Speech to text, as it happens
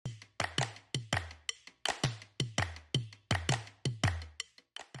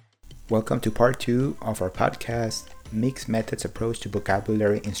Welcome to part 2 of our podcast, Mixed Methods Approach to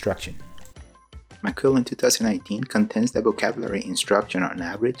Vocabulary Instruction. McQuillan in 2019 contends that vocabulary instruction on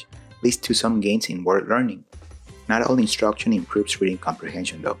average leads to some gains in word learning. Not all instruction improves reading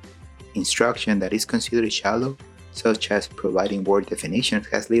comprehension though. Instruction that is considered shallow, such as providing word definitions,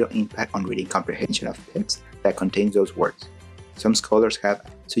 has little impact on reading comprehension of text that contains those words. Some scholars have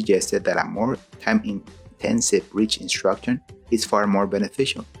suggested that a more time-intensive rich instruction is far more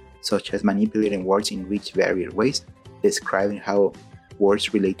beneficial, such as manipulating words in rich varied ways, describing how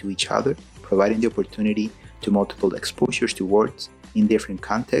words relate to each other, providing the opportunity to multiple exposures to words in different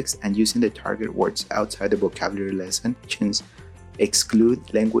contexts, and using the target words outside the vocabulary lesson exclude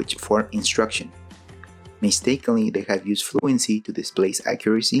language form instruction. Mistakenly, they have used fluency to displace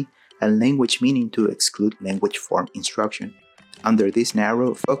accuracy and language meaning to exclude language form instruction. Under this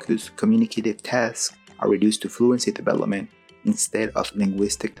narrow focus, communicative tasks are reduced to fluency development instead of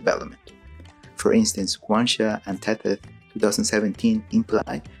linguistic development. For instance, Guansha and Teteth 2017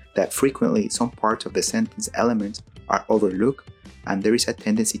 imply that frequently some parts of the sentence elements are overlooked and there is a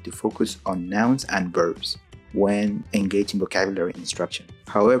tendency to focus on nouns and verbs when engaged in vocabulary instruction.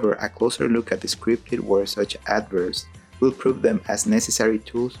 However, a closer look at descriptive words such as adverbs will prove them as necessary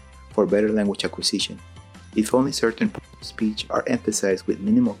tools for better language acquisition. If only certain parts of speech are emphasized with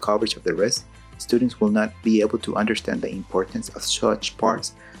minimal coverage of the rest, students will not be able to understand the importance of such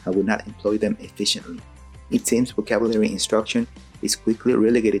parts and will not employ them efficiently. It seems vocabulary instruction is quickly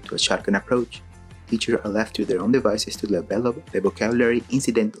relegated to a shotgun approach. Teachers are left to their own devices to develop the vocabulary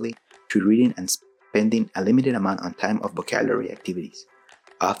incidentally through reading and spending a limited amount of time of vocabulary activities,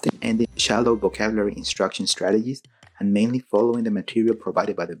 often ending shallow vocabulary instruction strategies and mainly following the material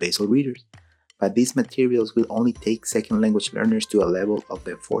provided by the basal readers. But these materials will only take second language learners to a level of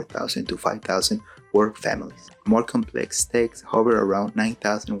the 4,000 to 5,000 word families. More complex texts hover around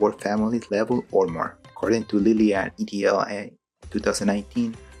 9,000 word families level or more. According to Lillian ETLA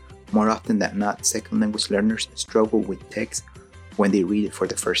 2019, more often than not, second language learners struggle with text when they read it for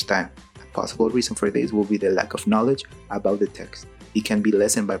the first time. A possible reason for this will be the lack of knowledge about the text. It can be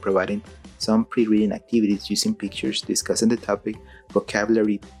lessened by providing some pre-reading activities using pictures, discussing the topic,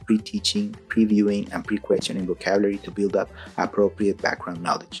 vocabulary pre-teaching, previewing, and pre-questioning vocabulary to build up appropriate background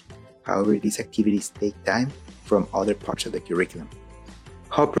knowledge. However, these activities take time from other parts of the curriculum.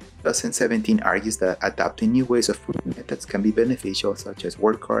 Hopper 2017 argues that adopting new ways of learning methods can be beneficial, such as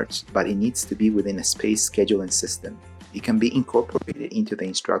word cards, but it needs to be within a space scheduling system. It can be incorporated into the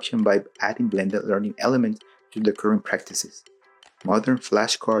instruction by adding blended learning elements to the current practices. Modern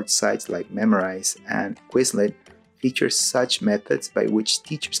flashcard sites like Memrise and Quizlet feature such methods by which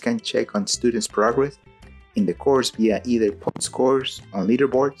teachers can check on students' progress in the course via either point scores on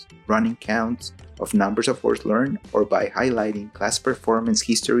leaderboards, running counts of numbers of words learned, or by highlighting class performance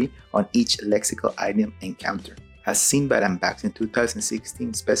history on each lexical item encountered. As Sinbad and Bax in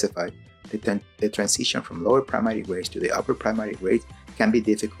 2016 specified, the transition from lower primary grades to the upper primary grades can be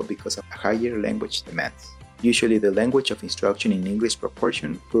difficult because of higher language demands. Usually the language of instruction in English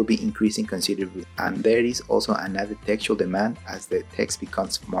proportion will be increasing considerably, and there is also an added textual demand as the text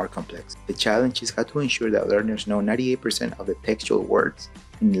becomes more complex. The challenge is how to ensure that learners know 98% of the textual words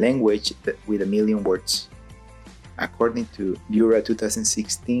in language with a million words. According to Bura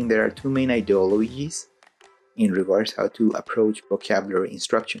 2016, there are two main ideologies in regards how to approach vocabulary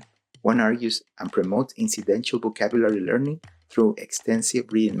instruction. One argues and promotes incidental vocabulary learning through extensive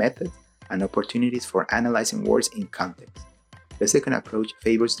reading methods and opportunities for analyzing words in context. The second approach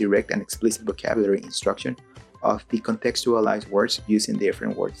favors direct and explicit vocabulary instruction of decontextualized words using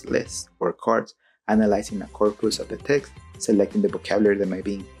different words lists or cards, analyzing a corpus of the text, selecting the vocabulary that might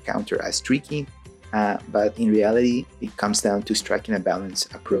be encountered as tricky, but in reality, it comes down to striking a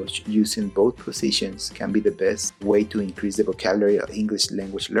balanced approach. Using both positions can be the best way to increase the vocabulary of English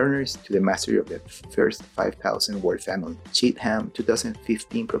language learners to the mastery of the first 5,000 word family. Cheatham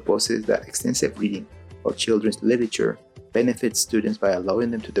 2015 proposes that extensive reading of children's literature benefits students by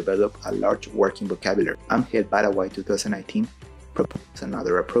allowing them to develop a large working vocabulary. Amjad Barawai 2019 proposes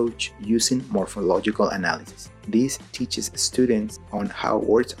another approach using morphological analysis. This teaches students on how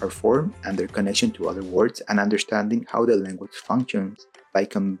words are formed and their connection to other words, and understanding how the language functions by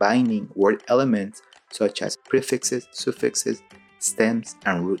combining word elements such as prefixes, suffixes, stems,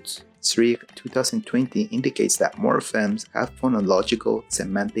 and roots. Srig 2020 indicates that morphemes have phonological,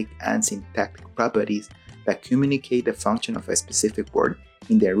 semantic, and syntactic properties that communicate the function of a specific word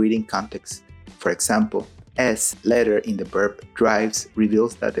in their reading context. For example, S letter in the verb drives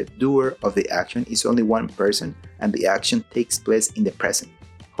reveals that the doer of the action is only one person and the action takes place in the present.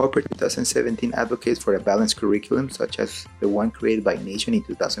 Hopper 2017 advocates for a balanced curriculum such as the one created by Nation in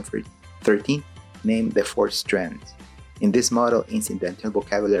 2003. 13. Name the 4 strands. In this model, incidental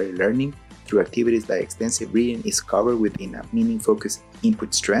vocabulary learning through activities like extensive reading is covered within a meaning-focused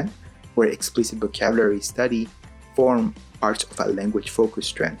input strand, where explicit vocabulary study form parts of a language-focused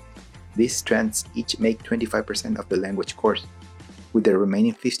strand. These strands each make 25% of the language course, with the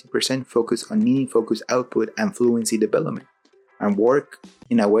remaining 50% focus on meaning-focused output and fluency development, and work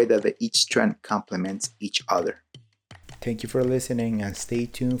in a way that each strand complements each other. Thank you for listening and stay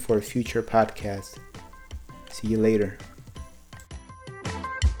tuned for future podcasts. See you later.